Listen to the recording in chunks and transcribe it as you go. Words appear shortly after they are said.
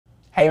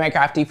Hey my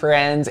crafty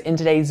friends, in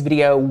today's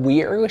video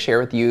we are going to share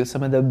with you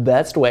some of the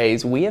best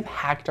ways we have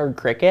hacked our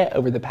Cricut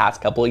over the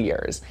past couple of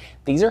years.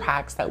 These are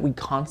hacks that we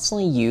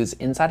constantly use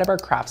inside of our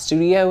craft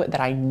studio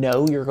that I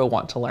know you're going to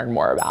want to learn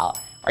more about.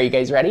 Are you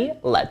guys ready?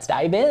 Let's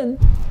dive in.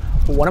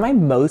 One of my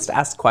most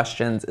asked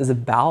questions is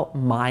about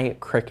my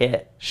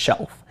Cricut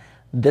shelf.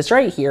 This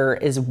right here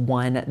is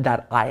one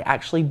that I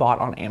actually bought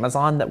on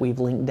Amazon that we've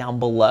linked down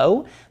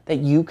below,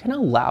 that you can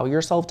allow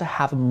yourself to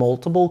have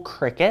multiple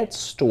Cricuts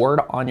stored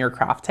on your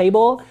craft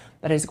table.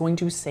 That is going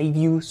to save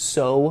you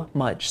so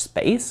much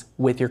space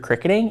with your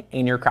Cricuting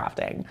and your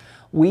crafting.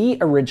 We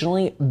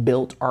originally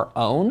built our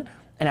own,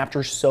 and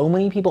after so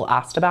many people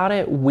asked about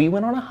it, we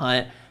went on a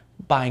hunt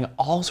buying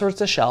all sorts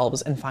of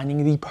shelves and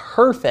finding the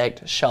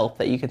perfect shelf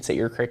that you can sit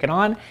your Cricut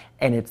on,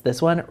 and it's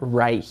this one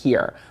right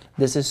here.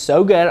 This is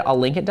so good, I'll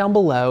link it down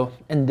below,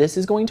 and this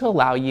is going to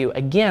allow you,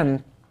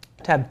 again,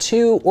 to have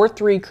 2 or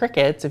 3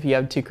 Cricuts. If you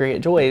have 2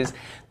 Cricut Joys,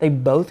 they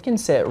both can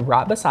sit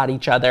right beside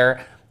each other.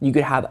 You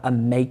could have a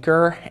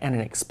Maker and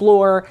an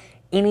Explorer,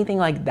 anything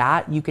like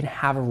that you can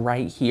have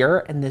right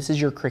here, and this is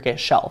your Cricut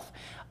shelf.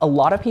 A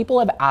lot of people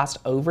have asked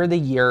over the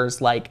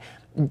years, like,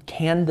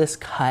 can this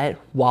cut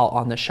while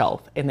on the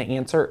shelf? And the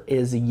answer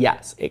is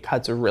yes, it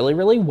cuts really,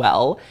 really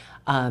well.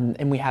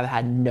 And we have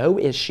had no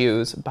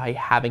issues by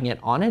having it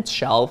on its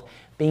shelf,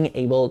 being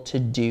able to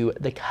do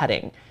the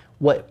cutting.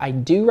 What I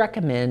do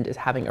recommend is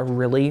having a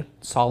really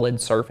solid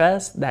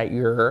surface that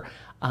your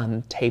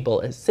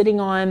table is sitting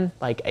on,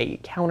 like a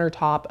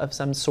countertop of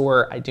some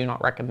sort. I do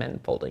not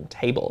recommend folding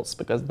tables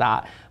because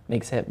that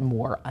makes it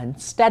more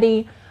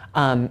unsteady.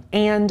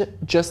 And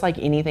just like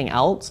anything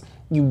else,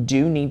 you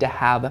do need to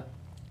have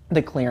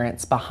the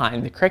clearance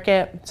behind the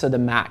Cricut so the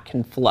mat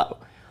can flow.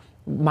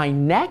 My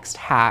next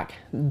hack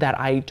that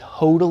I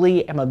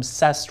totally am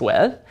obsessed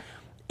with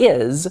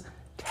is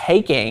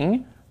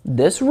taking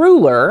this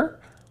ruler,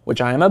 which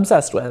I am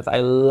obsessed with.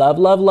 I love,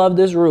 love, love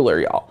this ruler,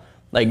 y'all.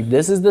 Like,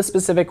 this is the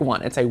specific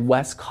one. It's a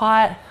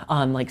Westcott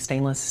like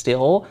stainless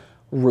steel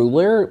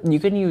ruler. You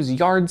can use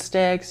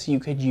yardsticks, you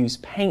could use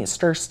paint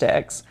stir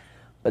sticks,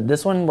 but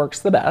this one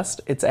works the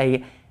best. It's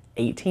a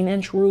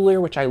 18-inch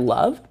ruler, which I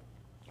love.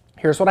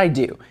 Here's what I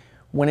do.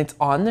 When it's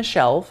on the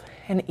shelf,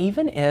 and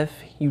even if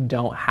you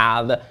don't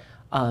have it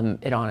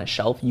on a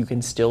shelf, you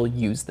can still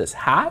use this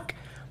hack.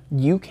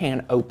 You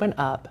can open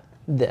up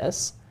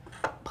this,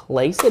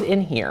 place it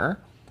in here,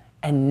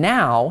 and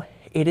now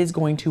it is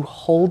going to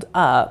hold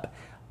up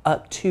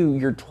to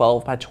your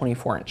 12 by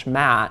 24 inch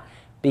mat,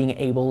 being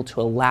able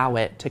to allow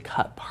it to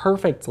cut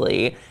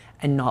perfectly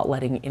and not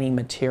letting any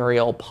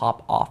material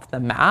pop off the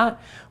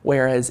mat.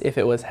 Whereas if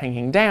it was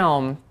hanging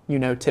down, you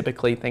know,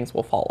 typically things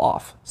will fall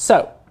off.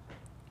 So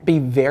be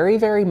very,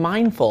 very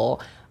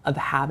mindful of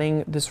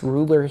having this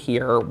ruler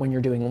here when you're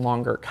doing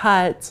longer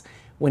cuts,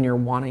 when you're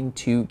wanting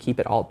to keep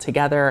it all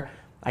together.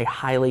 I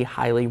highly,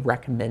 highly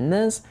recommend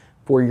this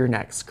for your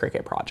next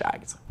Cricut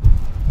project.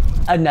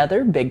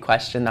 Another big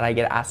question that I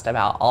get asked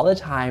about all the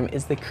time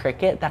is the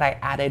Cricut that I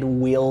added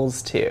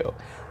wheels to.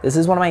 This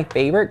is one of my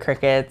favorite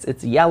Cricuts.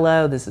 It's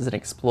yellow. This is an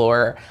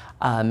Explorer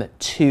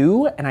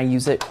 2, and I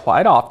use it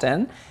quite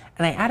often.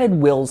 And I added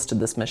wheels to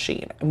this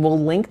machine, and we'll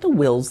link the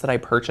wheels that I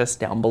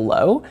purchased down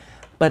below,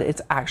 but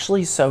it's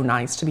actually so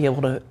nice to be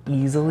able to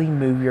easily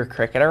move your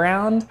Cricut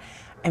around.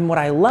 And what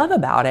I love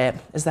about it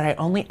is that I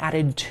only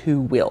added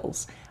 2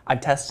 wheels.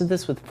 I've tested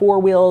this with 4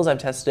 wheels, I've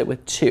tested it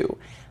with 2.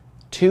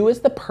 2 is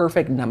the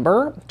perfect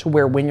number to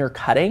where when you're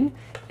cutting,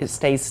 it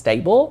stays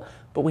stable,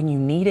 but when you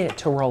need it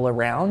to roll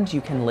around, you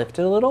can lift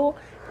it a little,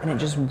 and it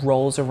just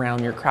rolls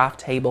around your craft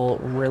table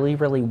really,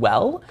 really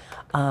well.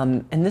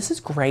 And this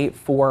is great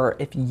for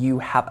if you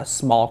have a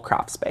small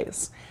craft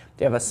space.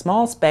 If you have a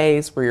small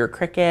space where your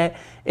Cricut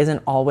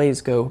isn't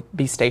always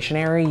be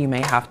stationary, you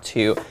may have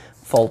to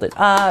fold it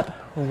up,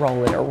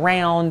 roll it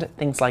around,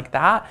 things like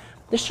that.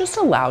 This just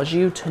allows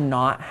you to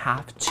not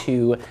have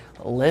to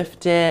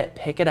lift it,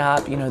 pick it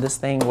up. You know, this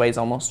thing weighs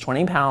almost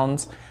 20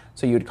 pounds,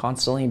 so you would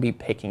constantly be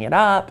picking it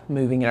up,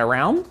 moving it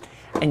around.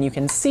 And you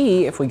can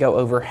see if we go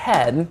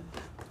overhead,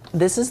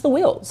 this is the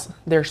wheels.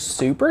 They're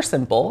super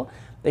simple.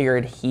 They are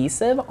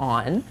adhesive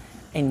on,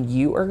 and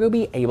you are going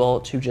to be able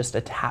to just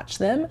attach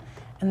them.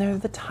 And they're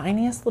the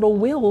tiniest little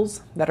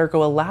wheels that are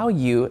going to allow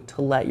you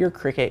to let your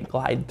Cricut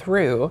glide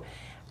through.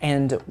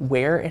 And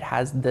where it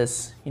has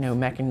this, you know,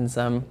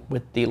 mechanism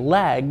with the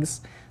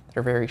legs that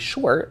are very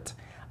short,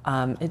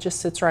 it just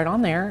sits right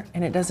on there,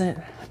 and it doesn't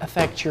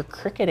affect your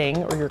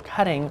Cricuting or your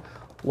cutting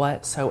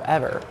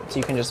whatsoever. So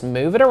you can just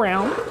move it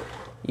around.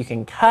 You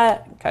can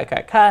cut,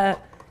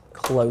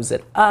 close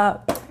it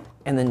up,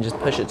 and then just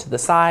push it to the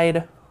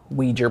side,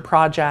 weed your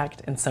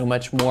project, and so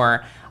much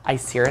more. I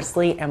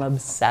seriously am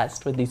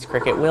obsessed with these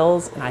Cricut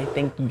wheels, and I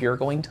think you're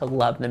going to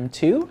love them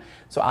too.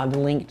 So I've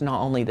linked not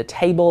only the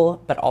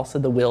table, but also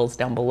the wheels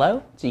down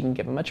below, so you can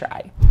give them a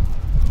try.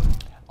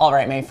 All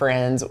right, my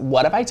friends,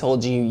 what if I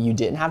told you you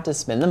didn't have to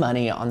spend the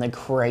money on the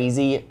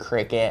crazy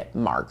Cricut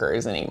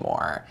markers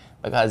anymore?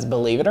 Because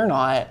believe it or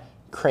not,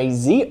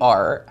 Crazy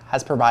Art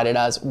has provided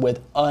us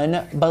with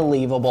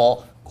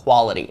unbelievable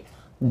quality.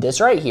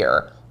 This right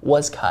here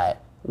was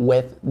cut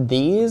with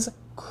these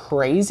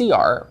crazy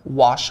art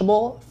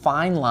washable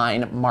fine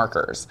line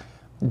markers.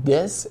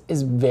 This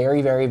is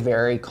very, very,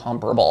 very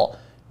comparable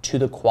to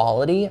the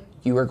quality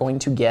you are going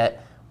to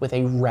get with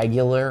a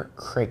regular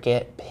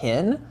Cricut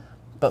pen,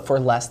 but for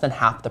less than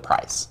half the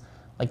price.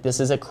 Like, this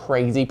is a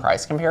crazy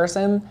price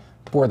comparison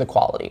for the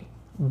quality,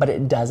 but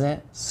it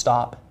doesn't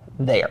stop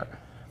there.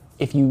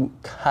 If you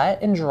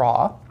cut and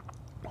draw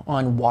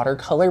on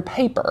watercolor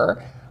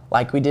paper,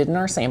 like we did in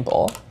our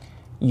sample,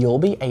 you'll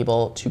be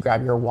able to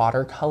grab your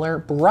watercolor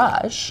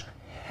brush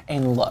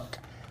and look.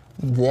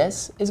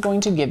 This is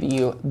going to give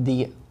you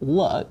the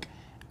look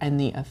and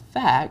the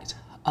effect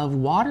of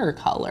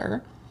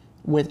watercolor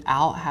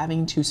without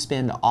having to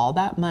spend all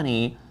that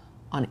money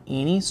on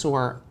any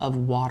sort of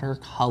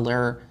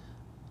watercolor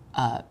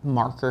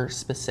marker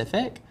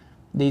specific.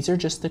 These are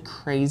just the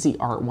crazy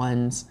art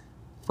ones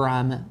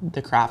from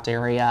the craft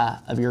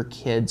area of your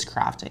kids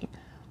crafting.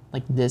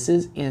 Like, this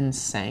is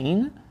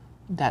insane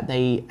that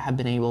they have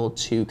been able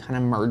to kind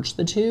of merge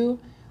the two,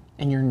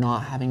 and you're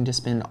not having to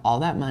spend all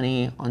that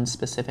money on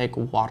specific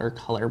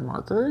watercolor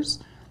markers.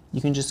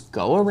 You can just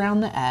go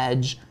around the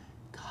edge,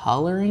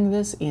 coloring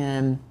this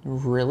in,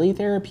 really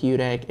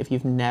therapeutic. If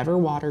you've never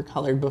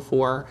watercolored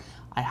before,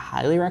 I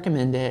highly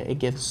recommend it. It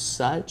gives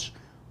such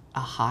a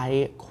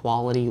high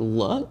quality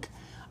look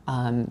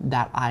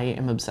that I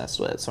am obsessed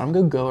with. So I'm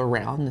gonna go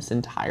around this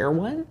entire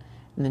one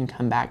and then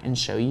come back and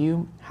show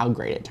you how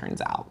great it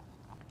turns out.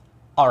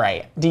 All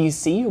right, do you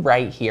see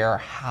right here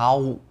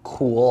how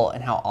cool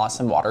and how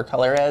awesome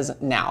watercolor is?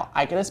 Now,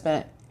 I could have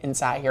spent and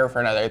sat here for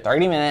another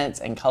 30 minutes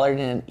and colored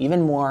in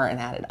even more and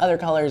added other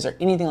colors or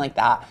anything like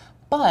that,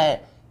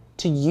 but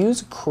to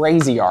use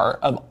crazy art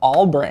of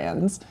all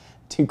brands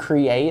to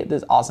create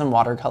this awesome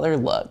watercolor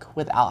look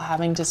without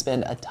having to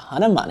spend a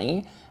ton of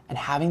money and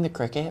having the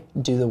Cricut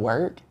do the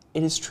work,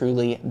 it is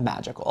truly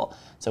magical.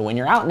 So when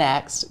you're out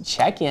next,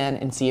 check in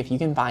and see if you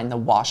can find the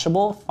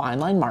washable fine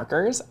line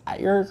markers at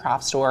your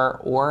craft store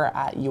or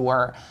at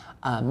your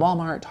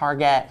Walmart,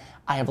 Target.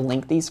 I have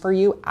linked these for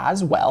you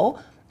as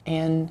well.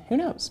 And who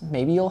knows,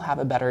 maybe you'll have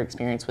a better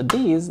experience with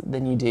these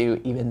than you do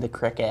even the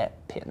Cricut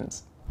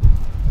pins.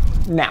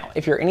 Now,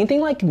 if you're anything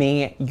like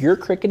me, you're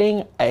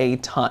Cricuting a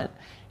ton.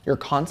 You're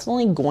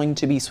constantly going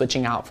to be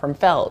switching out from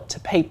felt to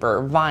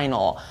paper,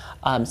 vinyl,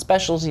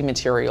 specialty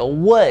material,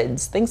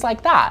 woods, things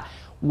like that.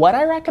 What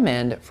I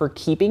recommend for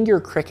keeping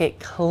your Cricut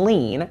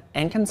clean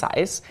and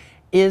concise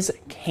is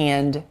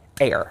canned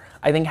air.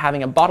 I think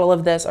having a bottle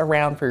of this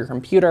around for your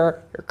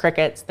computer, your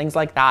Cricuts, things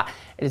like that,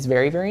 it is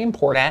very, very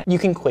important. You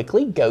can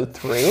quickly go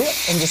through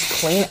and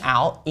just clean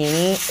out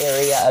any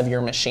area of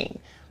your machine.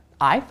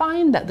 I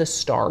find that the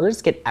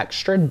stars get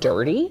extra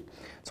dirty.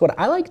 So what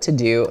I like to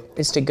do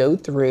is to go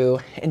through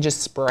and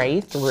just spray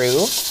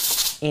through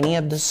any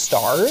of the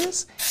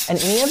stars and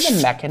any of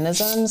the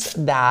mechanisms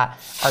that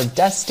are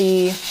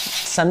dusty.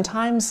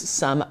 Sometimes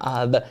some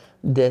of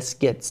this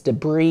gets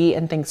debris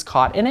and things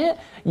caught in it.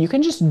 You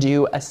can just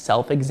do a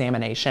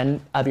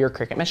self-examination of your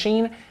Cricut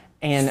machine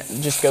and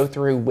just go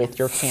through with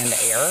your canned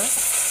air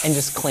and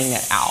just clean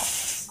it out.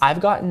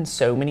 I've gotten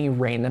so many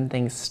random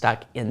things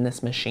stuck in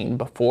this machine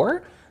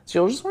before, so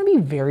you'll just want to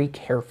be very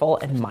careful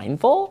and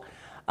mindful.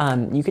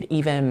 You could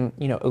even,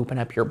 open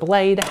up your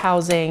blade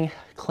housing,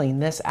 clean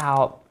this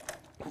out,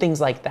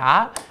 things like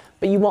that.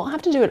 But you won't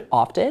have to do it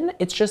often.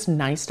 It's just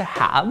nice to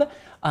have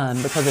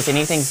because if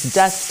anything's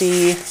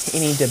dusty,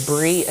 any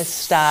debris is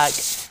stuck,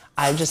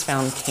 I've just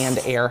found canned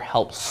air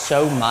helps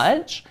so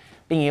much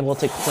being able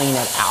to clean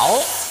it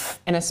out.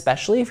 And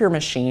especially if your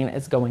machine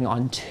is going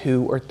on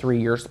 2 or 3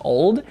 years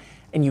old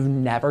and you've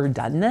never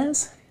done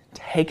this,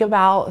 take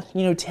about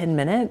 10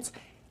 minutes,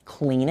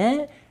 clean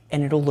it,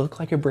 and it'll look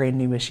like a brand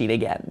new machine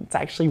again. It's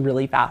actually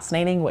really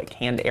fascinating what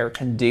canned air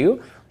can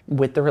do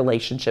with the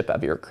relationship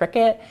of your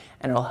Cricut,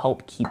 and it'll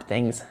help keep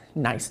things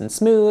nice and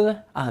smooth,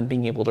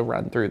 being able to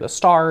run through the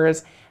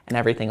stars and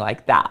everything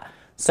like that.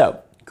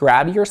 So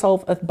grab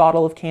yourself a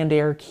bottle of canned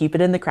air, keep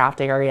it in the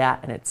craft area,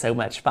 and it's so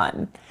much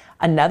fun.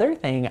 Another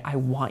thing I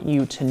want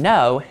you to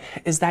know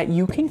is that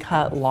you can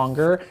cut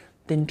longer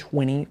than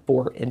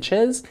 24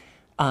 inches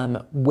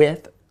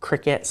with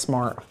Cricut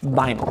Smart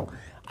Vinyl.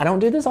 I don't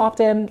do this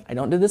often, I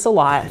don't do this a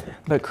lot,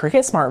 but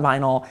Cricut Smart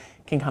Vinyl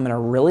can come in a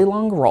really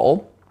long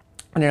roll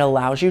and it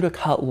allows you to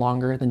cut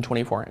longer than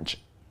 24 inch,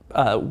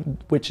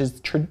 which is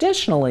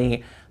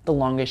traditionally the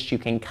longest you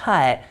can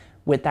cut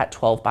with that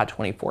 12 by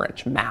 24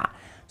 inch mat.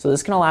 So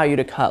this can allow you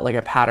to cut like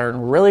a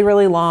pattern really,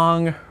 really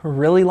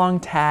long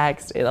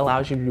text. It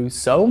allows you to do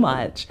so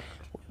much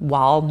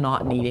while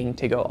not needing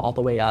to go all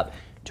the way up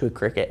to a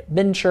Cricut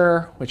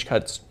Venture, which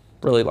cuts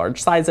really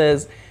large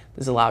sizes.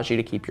 This allows you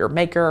to keep your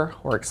Maker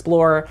or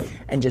Explorer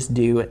and just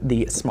do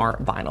the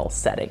Smart Vinyl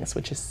settings,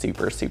 which is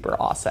super, super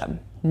awesome.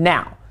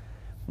 Now,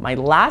 my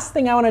last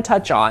thing I want to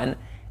touch on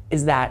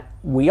is that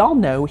we all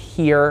know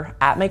here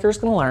at Makers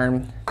Gonna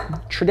Learn,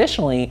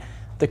 traditionally,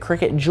 the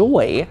Cricut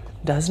Joy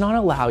does not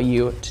allow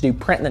you to do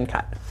print then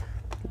cut,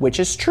 which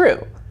is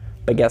true.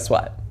 But guess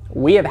what?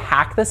 We have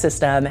hacked the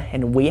system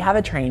and we have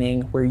a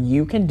training where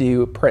you can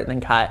do print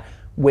then cut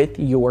with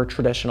your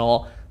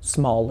traditional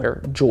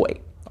smaller joy.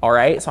 All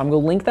right, so I'm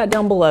gonna link that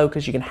down below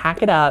because you can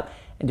hack it up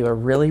and do a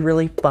really,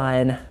 really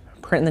fun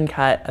print and then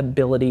cut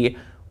ability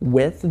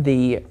with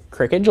the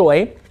Cricut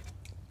Joy.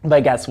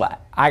 But guess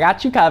what? I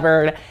got you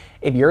covered.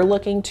 If you're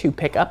looking to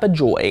pick up a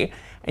Joy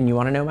and you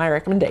wanna know my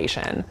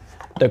recommendation,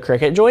 the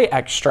Cricut Joy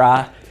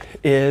Extra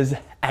is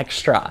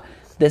extra.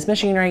 This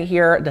machine right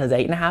here does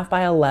 8.5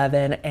 by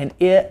 11 and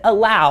it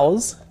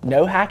allows,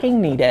 no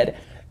hacking needed,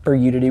 for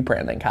you to do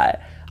print and then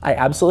cut. I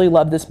absolutely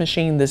love this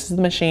machine. This is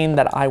the machine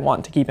that I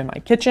want to keep in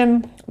my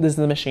kitchen. This is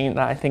the machine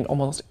that I think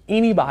almost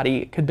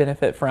anybody could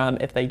benefit from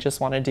if they just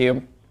want to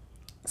do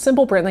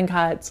simple print and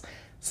cuts,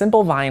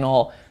 simple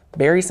vinyl,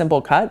 very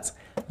simple cuts.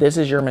 This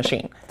is your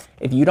machine.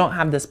 If you don't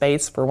have the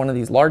space for one of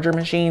these larger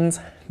machines,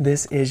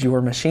 this is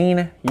your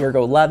machine. You're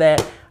gonna love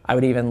it. I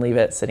would even leave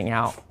it sitting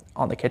out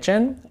on the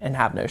kitchen and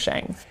have no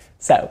shame.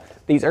 So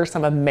these are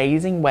some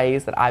amazing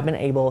ways that I've been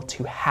able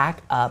to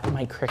hack up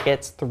my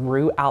Cricuts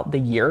throughout the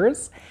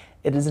years.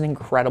 It is an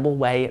incredible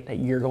way that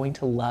you're going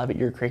to love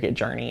your Cricut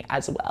journey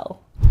as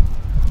well.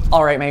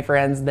 All right, my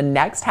friends, the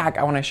next hack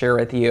I want to share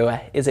with you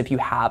is if you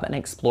have an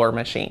Explore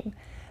machine.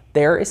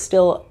 There is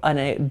still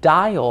a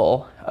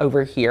dial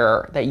over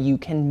here that you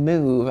can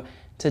move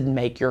to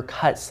make your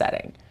cut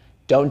setting.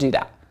 Don't do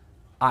that.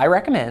 I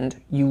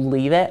recommend you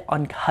leave it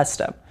on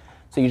custom.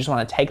 So you just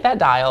want to take that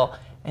dial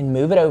and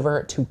move it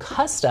over to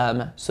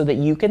custom so that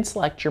you can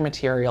select your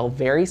material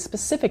very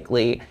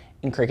specifically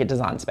in Cricut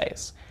Design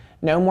Space.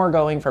 No more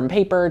going from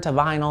paper to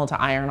vinyl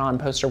to iron-on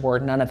poster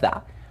board, none of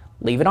that.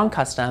 Leave it on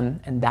custom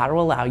and that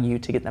will allow you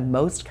to get the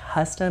most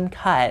custom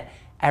cut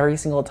every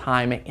single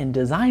time in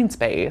Design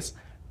Space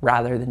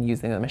rather than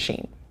using the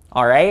machine.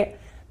 All right?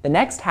 The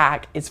next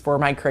hack is for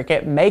my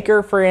Cricut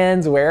maker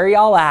friends. Where are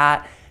y'all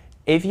at?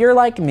 If you're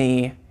like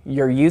me,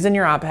 you're using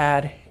your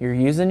iPad, you're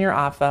using your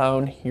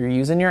iPhone, you're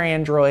using your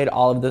Android,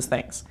 all of those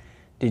things.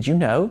 Did you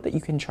know that you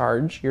can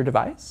charge your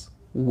device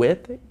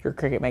with your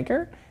Cricut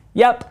Maker?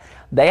 Yep,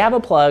 they have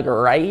a plug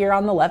right here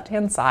on the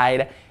left-hand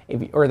side,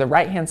 or the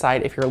right-hand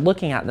side if you're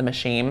looking at the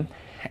machine,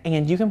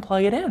 and you can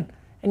plug it in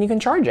and you can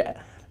charge it.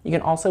 You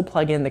can also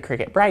plug in the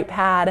Cricut Bright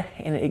Pad,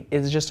 and it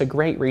is just a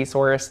great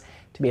resource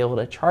to be able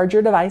to charge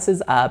your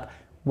devices up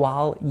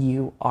while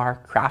you are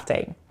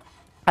crafting.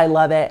 I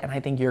love it, and I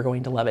think you're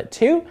going to love it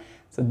too.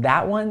 So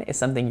that one is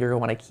something you're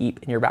going to want to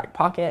keep in your back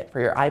pocket for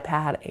your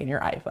iPad and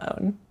your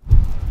iPhone.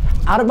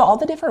 Out of all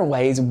the different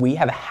ways we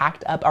have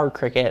hacked up our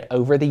Cricut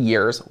over the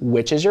years,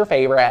 which is your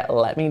favorite?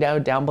 Let me know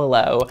down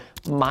below.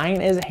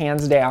 Mine is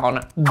hands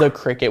down the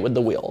Cricut with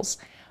the wheels.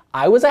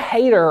 I was a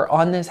hater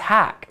on this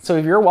hack. So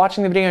if you're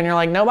watching the video and you're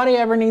like, nobody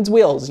ever needs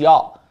wheels,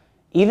 y'all,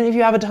 even if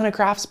you have a ton of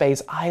craft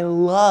space, I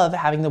love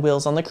having the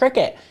wheels on the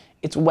Cricut.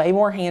 It's way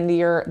more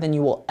handier than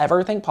you will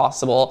ever think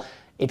possible.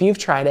 If you've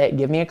tried it,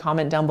 give me a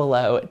comment down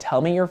below.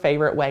 Tell me your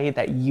favorite way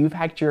that you've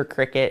hacked your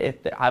Cricut. If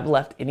I've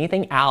left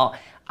anything out,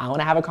 I want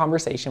to have a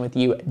conversation with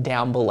you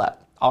down below.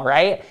 All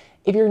right?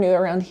 If you're new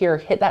around here,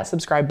 hit that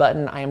subscribe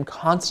button. I am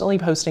constantly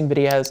posting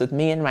videos with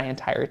me and my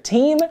entire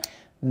team,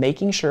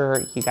 making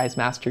sure you guys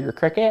master your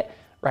Cricut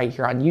right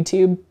here on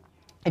YouTube.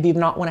 If you've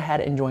not went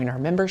ahead and joined our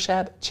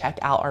membership, check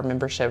out our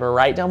membership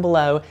right down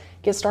below.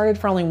 Get started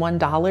for only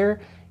 $1.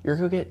 You're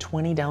gonna get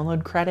 20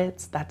 download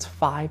credits. That's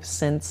 5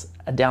 cents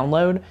a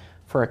download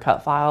for a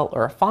cut file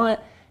or a font.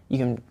 You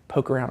can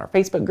poke around our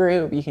Facebook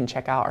group. You can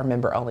check out our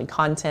member-only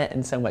content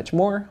and so much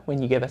more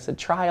when you give us a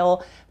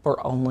trial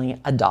for only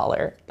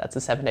 $1. That's a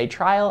 7-day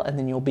trial, and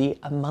then you'll be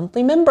a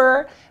monthly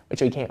member,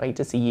 which we can't wait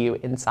to see you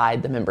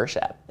inside the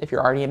membership. If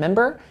you're already a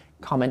member,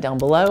 comment down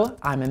below,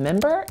 I'm a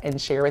member, and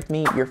share with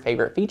me your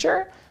favorite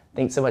feature.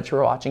 Thanks so much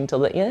for watching till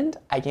the end.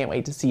 I can't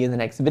wait to see you in the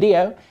next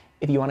video.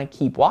 If you want to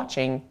keep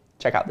watching,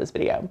 check out this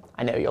video.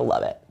 I know you'll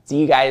love it. See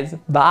you guys.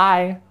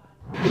 Bye.